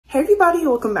Hey everybody,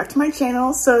 welcome back to my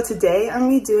channel. So today I'm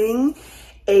gonna be doing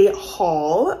a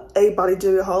haul, a body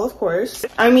jewelry haul of course.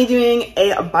 I'm gonna be doing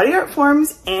a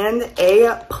Bodyartforms and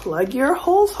a plug your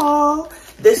holes haul.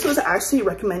 This was actually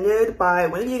recommended by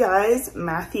one of you guys,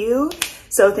 Matthew.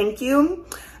 So thank you.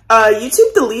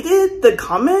 YouTube deleted the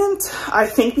comment, I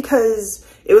think because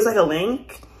it was like a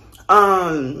link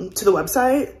to the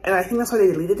website, and I think that's why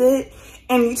they deleted it.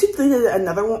 And YouTube deleted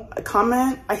another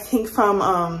comment, I think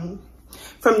from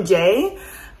Jay.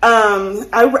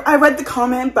 I read the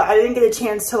comment, but I didn't get a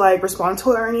chance to like respond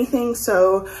to it or anything.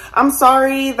 So I'm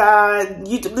sorry that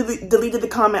you deleted the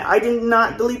comment. I did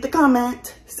not delete the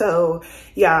comment. So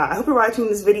yeah, I hope you're watching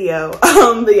this video.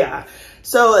 But yeah,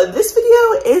 so this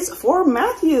video is for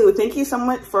Matthew. Thank you so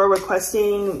much for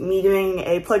requesting me doing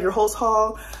a plug your holes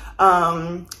haul.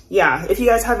 Yeah, if you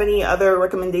guys have any other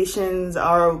recommendations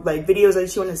or like videos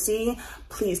that you want to see,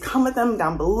 please comment them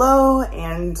down below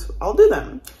and I'll do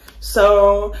them.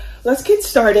 So let's get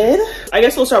started. I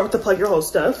guess we'll start with the plug your hole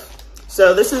stuff.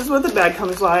 So this is what the bag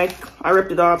comes like. I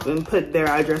ripped it off and put their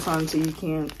address on so you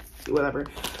can't do whatever.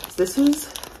 So this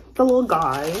is the little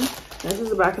guy. This is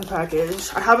the back of the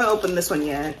package. I haven't opened this one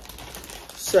yet.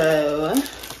 So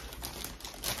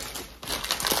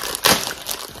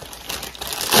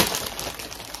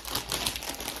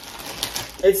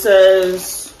it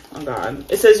says, oh God,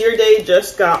 it says your day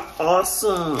just got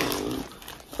awesome.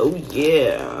 Oh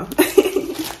yeah.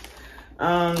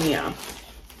 Yeah.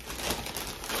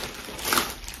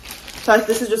 So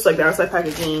this is just like the outside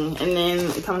packaging, and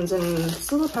then it comes in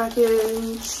this little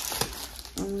package.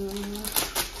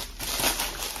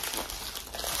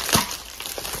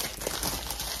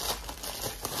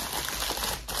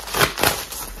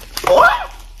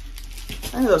 What?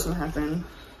 I knew that was gonna happen.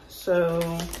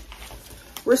 So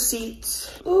receipt.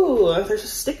 Ooh, there's a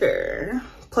sticker.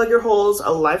 Plug your holes, a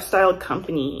lifestyle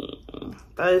company.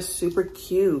 That is super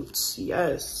cute.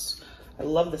 Yes, I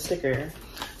love the sticker.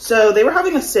 So they were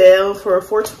having a sale for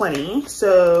 $4.20.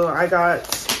 So I got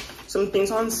some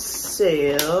things on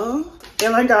sale,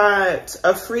 and I got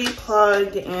a free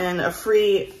plug and a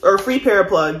free pair of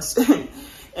plugs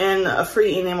and a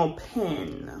free enamel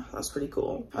pin. That's pretty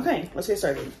cool. Okay, let's get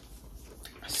started.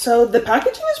 So the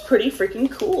packaging is pretty freaking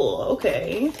cool.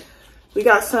 Okay, we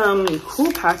got some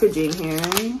cool packaging here.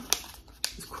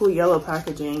 This cool yellow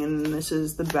packaging, and this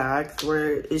is the back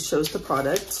where it shows the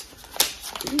product.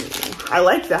 Ooh, I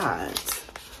like that.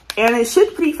 And it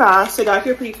shipped pretty fast. I got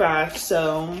here pretty fast,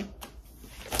 so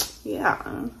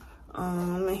yeah.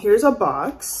 Here's a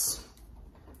box.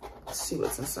 Let's see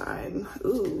what's inside.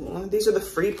 Ooh, these are the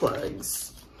free plugs.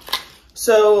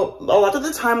 So a lot of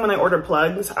the time when I order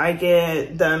plugs, I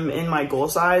get them in my goal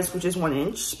size, which is 1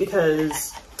 inch,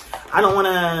 because I don't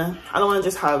wanna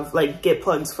just have like get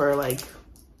plugs for like,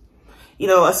 you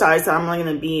know, a size that I'm only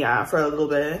gonna be at for a little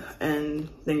bit and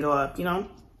then go up, you know?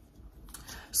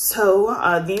 So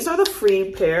these are the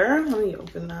free pair. Let me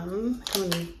open them. Come in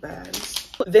these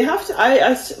bags. They have to, I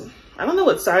don't know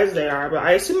what size they are, but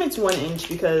I assume it's 1 inch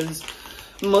because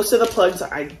most of the plugs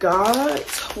I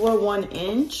got were 1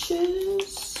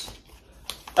 inches.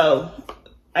 Oh,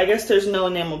 I guess there's no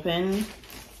enamel pin.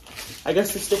 I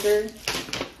guess the sticker.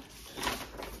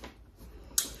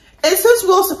 It says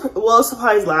will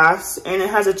supplies last, and it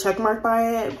has a check mark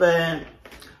by it, but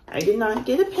I did not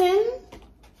get a pin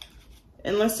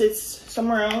unless it's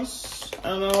somewhere else. I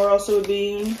don't know where else it would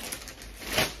be.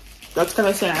 That's kind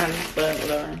of sad, but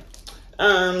whatever.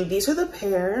 These are the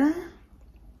pair.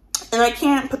 And I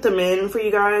can't put them in for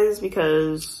you guys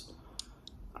because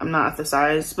I'm not at the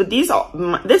size. But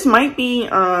this might be,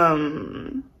 it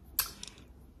honestly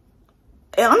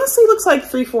looks like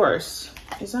 3/4.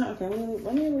 Is that, okay,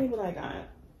 let me read what I got.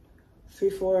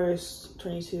 3/4,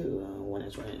 22, 1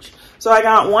 inch, 1 inch. So I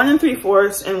got 1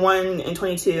 3/4 and 1 in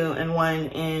 22 and 1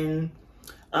 in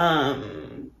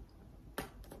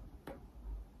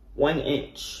 1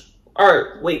 inch.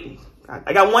 Or wait.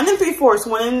 I got 1 3/4,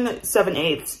 1 in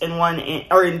 7/8, and 1 in,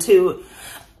 or in 2,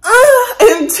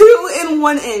 and 2 in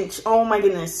 1 inch. Oh my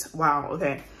goodness. Wow.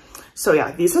 Okay. So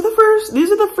yeah, these are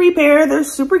the free pair. They're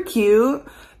super cute.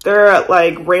 They're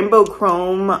like rainbow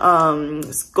chrome,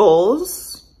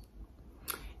 skulls,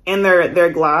 and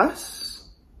they're glass.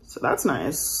 So that's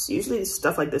nice. Usually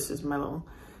stuff like this is metal.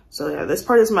 So yeah, this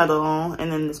part is metal, and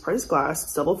then this part is glass.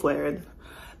 It's double flared.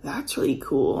 That's really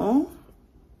cool.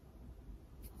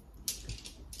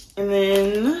 And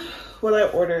then what I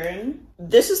ordered,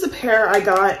 this is the pair I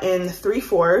got in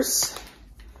 3/4.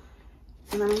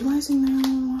 And I'm realizing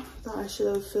now that I should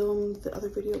have filmed the other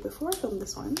video before I filmed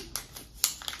this one.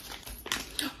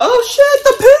 Oh shit,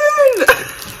 the pin!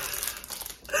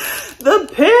 The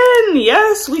pin!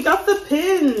 Yes, we got the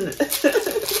pin!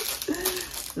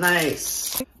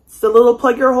 Nice. It's the little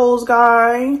plug your holes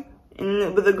guy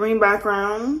with a green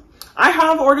background. I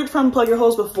have ordered from Plug Your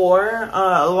Holes before,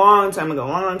 a long time ago,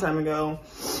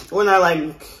 when I like,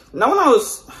 not when I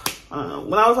was, I don't know,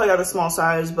 when I was like at a small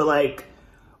size, but like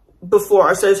before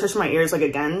I started touching my ears like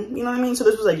again, you know what I mean? So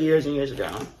this was like years and years ago.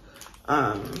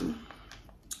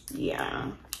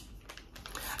 Yeah.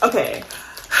 Okay.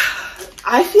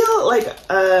 I feel like,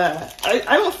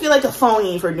 I don't feel like a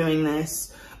phony for doing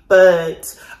this,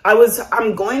 but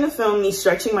I'm going to film me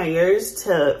stretching my ears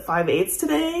to 5/8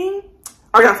 today.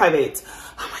 Or not 5/8.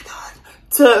 Oh my God.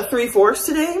 To 3/4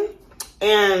 today.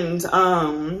 And,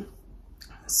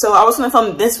 so I was gonna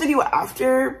film this video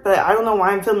after, but I don't know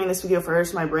why I'm filming this video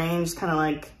first. My brain just kind of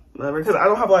like, whatever, because I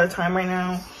don't have a lot of time right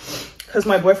now. Because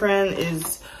my boyfriend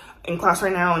is in class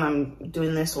right now and I'm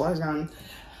doing this while he's gone.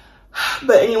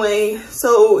 But anyway,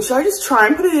 so should I just try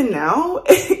and put it in now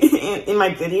in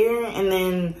my video and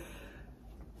then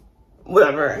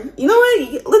whatever? You know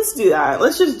what? Let's do that.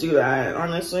 Let's just do that.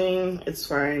 Honestly, it's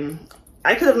fine.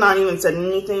 I could have not even said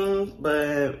anything,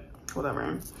 but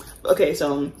whatever. Okay,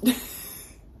 so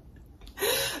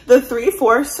the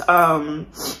 3/4.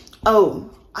 Oh,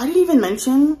 I didn't even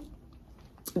mention.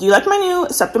 Do you like my new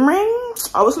septum ring?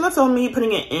 I was gonna film me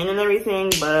putting it in and everything,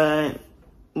 but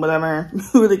whatever.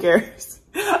 Who really cares?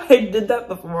 I did that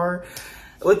before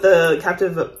with the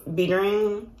captive bead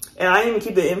ring. And I didn't even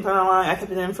keep it in for that long. I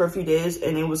kept it in for a few days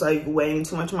and it was like weighing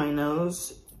too much on my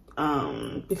nose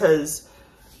because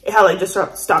it had like just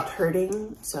stopped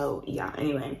hurting. So yeah,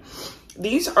 anyway.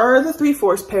 These are the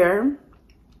 3/4 pair.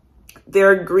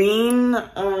 They're green.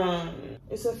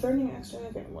 Is the 30 extra?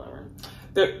 Okay, whatever.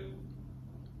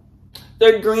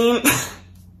 They're green.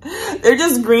 They're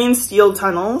just green steel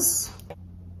tunnels.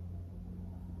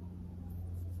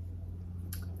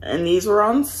 And these were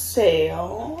on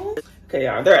sale. Okay,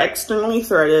 yeah, they're externally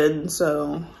threaded,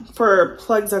 so for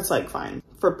plugs, that's like fine.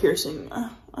 For piercing, I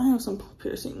have some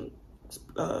piercing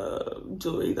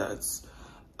jewelry that's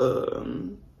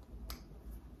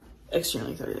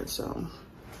externally threaded, so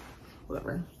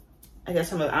whatever. I guess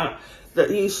some of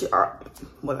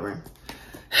whatever.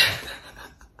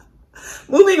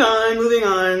 Moving on.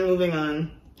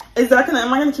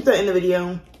 Am I gonna keep that in the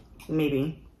video?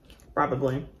 Maybe,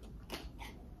 probably.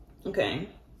 Okay.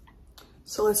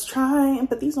 So let's try and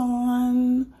put these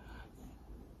on.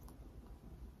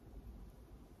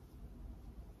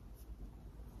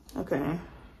 Okay.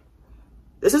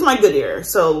 This is my good ear,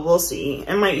 so we'll see.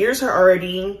 And my ears are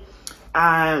already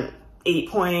at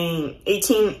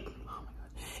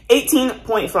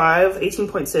 18.5,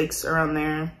 18.6, around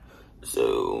there.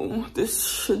 So this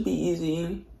should be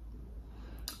easy.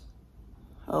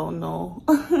 Oh no.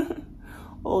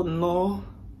 Oh no.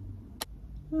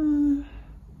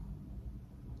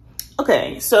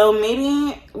 Okay, so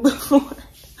maybe before,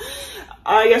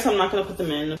 I guess I'm not gonna put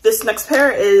them in. This next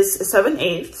pair is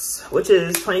 7/8, which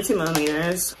is 22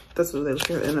 millimeters. That's what they look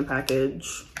like in the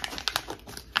package.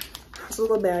 It's a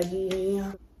little baggy.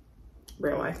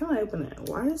 Bro, why can't I open it?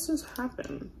 Why does this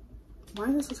happen?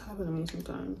 Why does this happen to me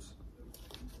sometimes?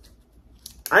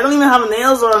 I don't even have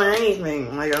nails on or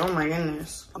anything. Like, oh my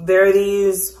goodness. There are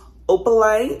these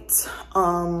opalite,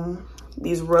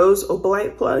 these rose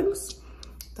opalite plugs.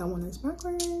 That one is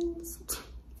backwards.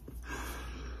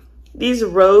 These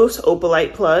rose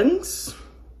opalite plugs.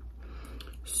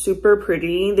 Super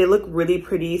pretty. They look really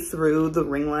pretty through the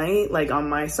ring light, like on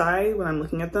my side when I'm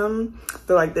looking at them.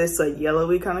 They're like this like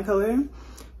yellowy kind of color.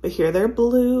 But here they're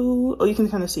blue. Oh, you can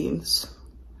kind of see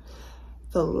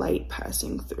the light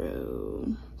passing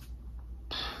through.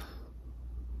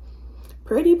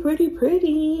 Pretty, pretty,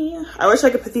 pretty. I wish I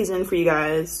could put these in for you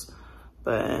guys,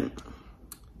 but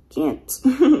can't.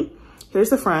 Here's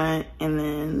the front, and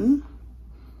then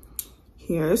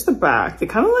here's the back. They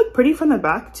kind of look pretty from the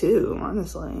back too,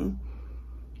 honestly.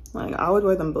 Like, I would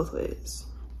wear them both ways.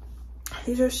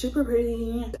 These are super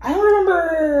pretty. I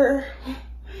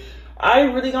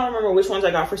really don't remember which ones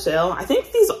I got for sale. I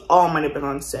think these all might have been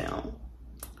on sale,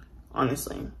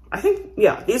 honestly. I think,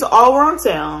 yeah, these all were on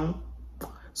sale.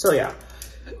 So yeah.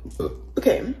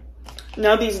 Okay.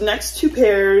 Now these next two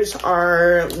pairs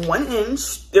are 1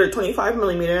 inch. They're 25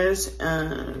 millimeters.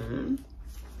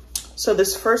 So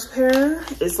this first pair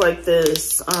is like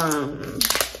this,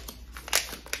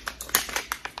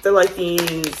 they're like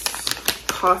these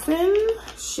coffin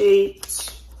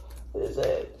shaped, what is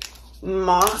it?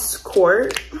 Moss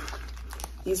quartz.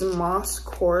 These moss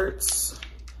quartz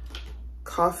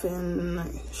coffin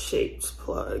shaped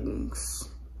plugs.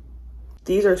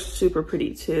 These are super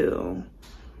pretty too.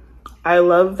 I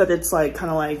love that it's like kind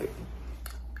of like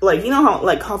like, you know how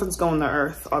like coffins go in the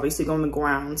earth, obviously go in the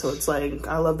ground. So it's like,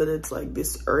 I love that it's like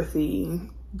this earthy,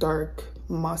 dark,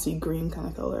 mossy green kind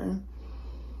of color.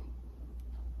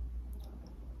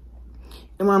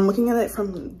 And when I'm looking at it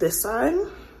from this side,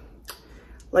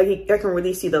 like I can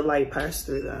really see the light pass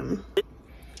through them.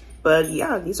 But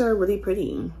yeah, these are really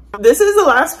pretty. This is the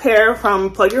last pair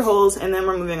from Plug Your Holes, and then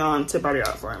we're moving on to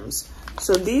Bodyartforms.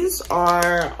 So these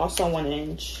are also 1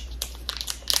 inch,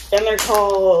 and they're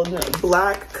called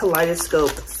Black Kaleidoscope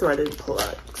Threaded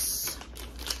Plugs.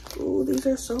 Ooh, these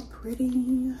are so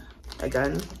pretty.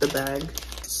 Again, the bag.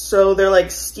 So they're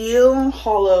like steel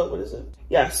hollow, what is it?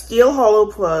 Yeah, steel hollow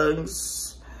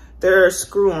plugs. They're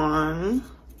screw on.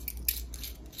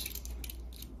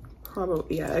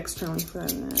 Probably, yeah, externally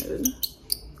threaded.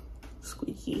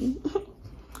 Squeaky.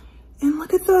 And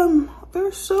look at them.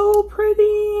 They're so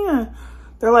pretty.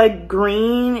 They're like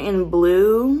green and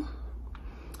blue.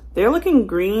 They're looking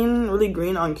green, really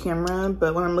green on camera,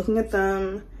 but when I'm looking at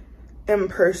them in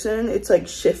person, it's like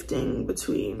shifting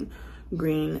between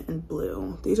green and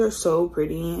blue. These are so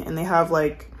pretty, and they have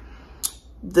like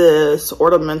this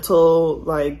ornamental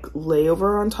like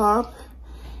layover on top.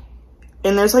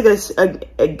 And there's like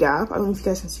a gap. I don't know if you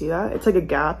guys can see that. It's like a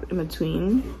gap in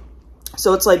between.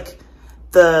 So it's like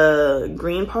the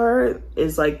green part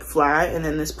is like flat, and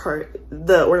then this part,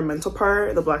 the ornamental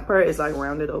part, the black part is like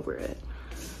rounded over it.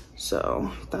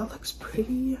 So that looks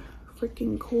pretty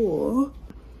freaking cool.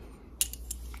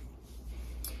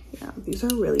 Yeah, these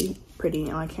are really pretty,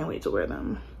 and I can't wait to wear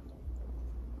them.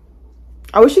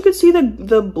 I wish you could see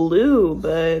the blue,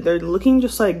 but they're looking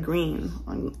just like green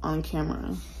on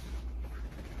camera.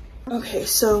 Okay,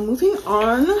 so moving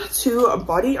on to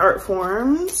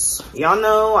Bodyartforms. Y'all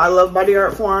know I love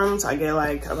Bodyartforms. I get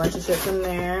like a bunch of shit from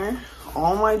there.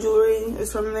 All my jewelry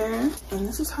is from there. And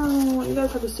this is how, you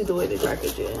guys have to see the way they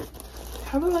package it. They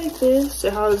have it like this.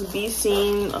 It has be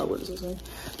seen, oh, what does it say?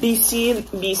 Be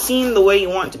seen the way you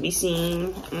want to be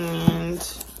seen. And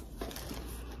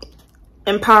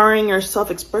empowering your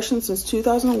self-expression since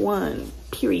 2001,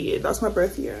 period. That's my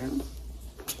birth year.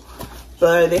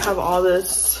 But they have all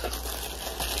this,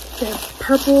 they have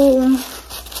purple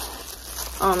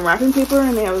wrapping paper,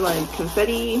 and they have like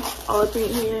confetti all up in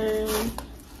here.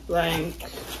 Like,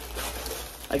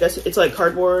 I guess it's like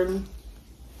cardboard.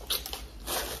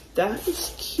 That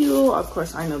is cute. Of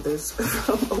course, I know this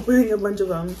from opening a bunch of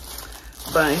them.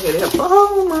 But here they have,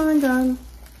 oh my god.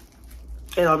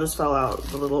 It all just fell out,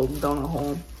 the little donut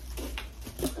hole.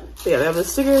 So yeah, they have a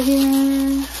sticker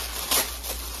here.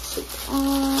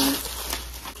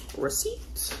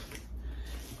 Receipt.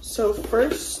 So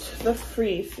first, the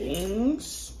free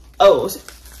things. Oh,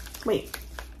 wait.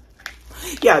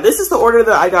 Yeah, this is the order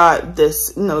that I got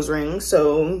this nose ring,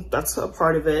 so that's a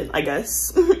part of it, I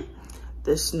guess.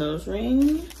 This nose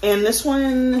ring. And this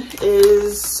one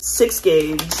is 6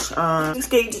 gauge. 6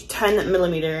 gauge, 10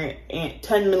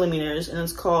 millimeters, and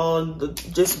it's called the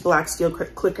just black steel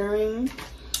clicker ring.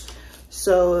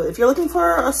 So if you're looking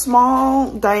for a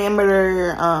small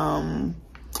diameter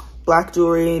black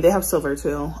jewelry, they have silver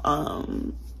too.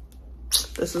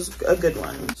 This is a good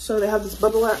one. So they have this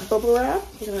bubble wrap.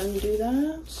 We're gonna do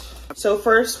that. So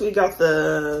first we got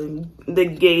the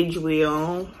gauge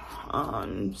wheel,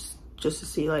 just to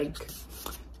see like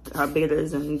how big it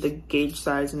is and the gauge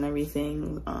size and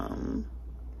everything, and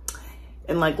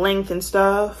like length and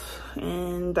stuff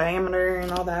and diameter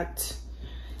and all that.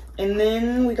 And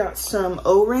then we got some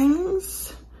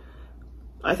O-rings.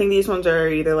 I think these ones are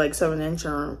either like 7 inch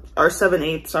or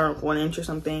 7/8 or 1 inch or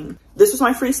something. This was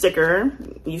my free sticker.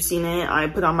 You've seen it. I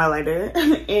put on my lighter.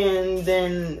 And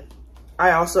then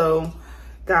I also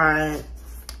got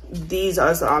these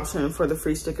as the option for the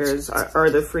free stickers, or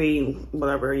the free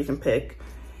whatever you can pick.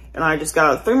 And I just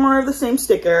got 3 more of the same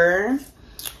sticker.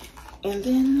 And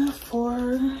then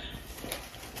for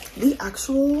the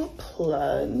actual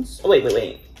plugs, oh, wait.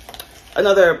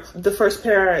 The first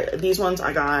pair, these ones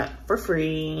I got for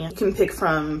free. You can pick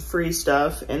from free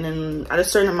stuff, and then at a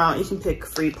certain amount you can pick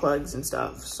free plugs and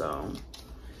stuff. So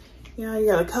yeah, you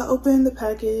gotta cut open the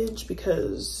package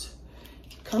because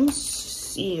it comes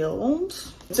sealed.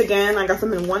 Once again, I got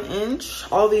them in 1 inch.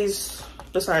 All these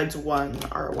besides one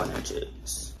are 1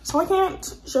 inches. So I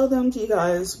can't show them to you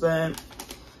guys, but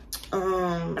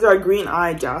they're a green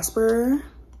eye jasper,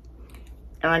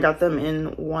 and I got them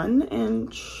in 1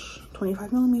 inch.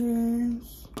 25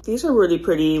 millimeters. These are really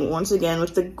pretty. Once again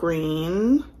with the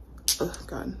green. Oh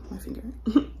god, my finger.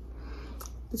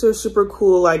 These are super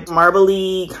cool, like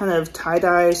marbly kind of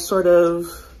tie-dye sort of.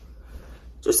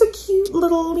 Just a cute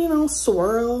little, you know,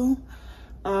 swirl.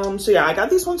 So yeah, I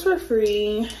got these ones for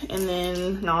free, and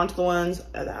then now onto the ones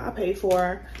that I paid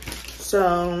for.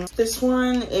 So this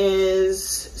one is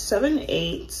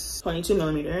 7/8, 22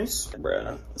 millimeters.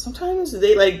 Bruh, sometimes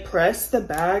they like press the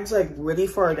bags like really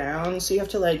far down, so you have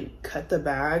to like cut the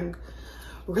bag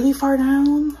really far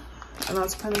down, and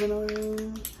that's kind of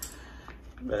annoying.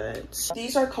 But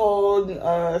these are called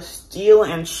steel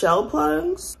and shell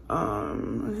plugs,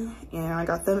 and I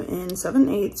got them in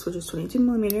 7/8, which is 22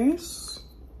 millimeters,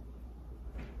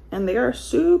 and they are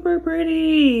super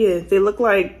pretty. They look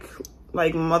like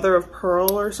mother of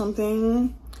pearl or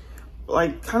something,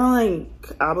 like kind of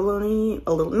like abalone,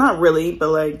 a little, not really, but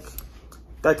like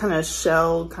that kind of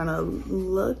shell kind of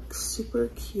look. Super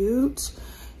cute.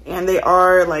 And they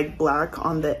are like black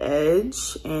on the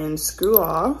edge and screw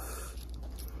off.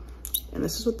 And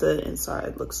this is what the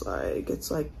inside looks like.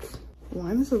 It's like,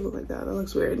 why does it look like that? That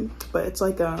looks weird, but it's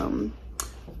like I don't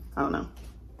know.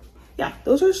 Yeah,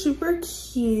 those are super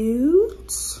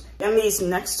cute. And these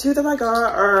next two that I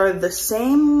got are the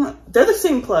same. They're the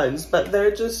same plugs, but they're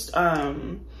just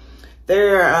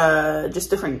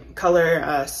different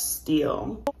color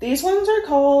steel. These ones are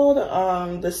called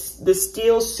the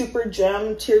steel super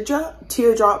gem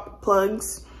teardrop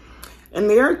plugs, and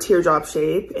they are teardrop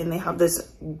shape, and they have this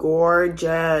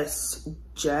gorgeous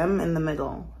gem in the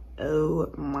middle. Oh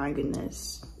my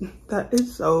goodness, that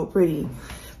is so pretty.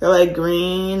 They're like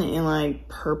green and like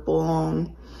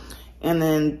purple, and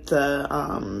then the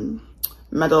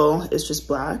metal is just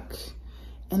black.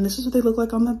 And this is what they look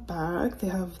like on the back. They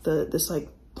have this like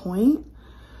point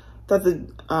that the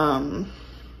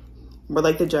where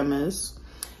like the gem is.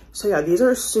 So yeah, these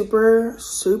are super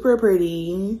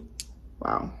pretty.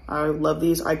 Wow, I love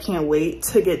these. I can't wait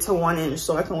to get to 1 inch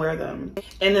so I can wear them.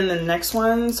 And then the next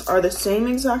ones are the same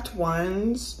exact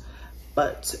ones,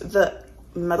 but the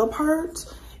metal part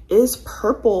is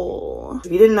purple.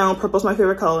 If you didn't know, purple's my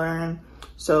favorite color.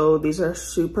 So these are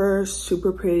super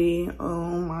pretty.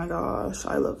 Oh my gosh,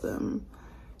 I love them.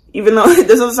 Even though it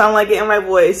doesn't sound like it in my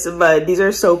voice, but these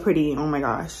are so pretty. Oh my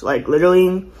gosh, like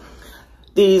literally,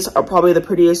 these are probably the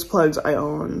prettiest plugs I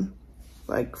own,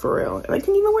 like for real. And I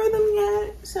can't even wear them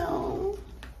yet, so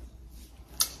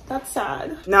that's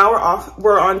sad. Now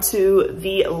we're on to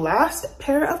the last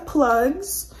pair of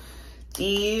plugs.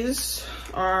 These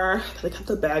are, they cut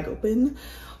the bag open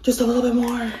just a little bit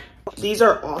more. These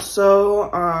are also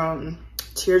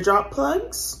teardrop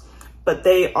plugs, but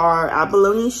they are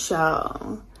abalone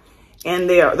shell, and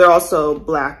they're also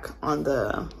black on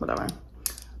the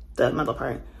the metal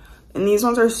part. And these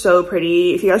ones are so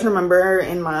pretty. If you guys remember,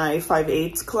 in my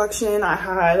 5/8 collection, I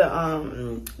had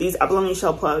these abalone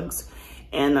shell plugs,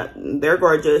 and they're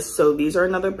gorgeous. So these are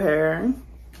another pair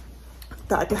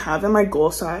that I could have in my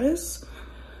goal size.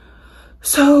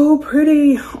 So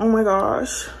pretty. Oh my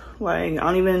gosh. Like,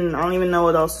 I don't even know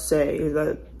what else to say.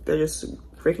 That they're just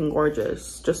freaking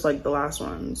gorgeous, just like the last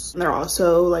ones. And they're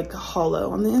also like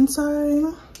hollow on the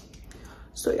inside.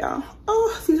 So yeah.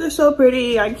 Oh, these are so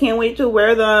pretty. I can't wait to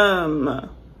wear them.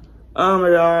 Oh my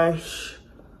gosh.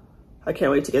 I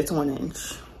can't wait to get to 1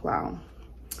 inch. Wow.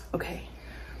 Okay.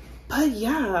 But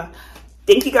yeah.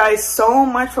 Thank you guys so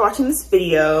much for watching this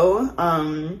video.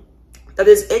 That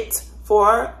is it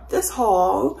for this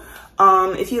haul.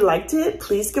 If you liked it,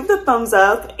 please give it a thumbs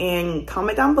up and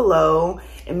comment down below,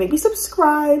 and maybe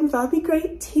subscribe. That'd be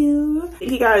great too.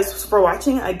 Thank you guys for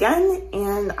watching again,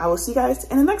 and I will see you guys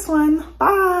in the next one.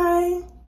 Bye.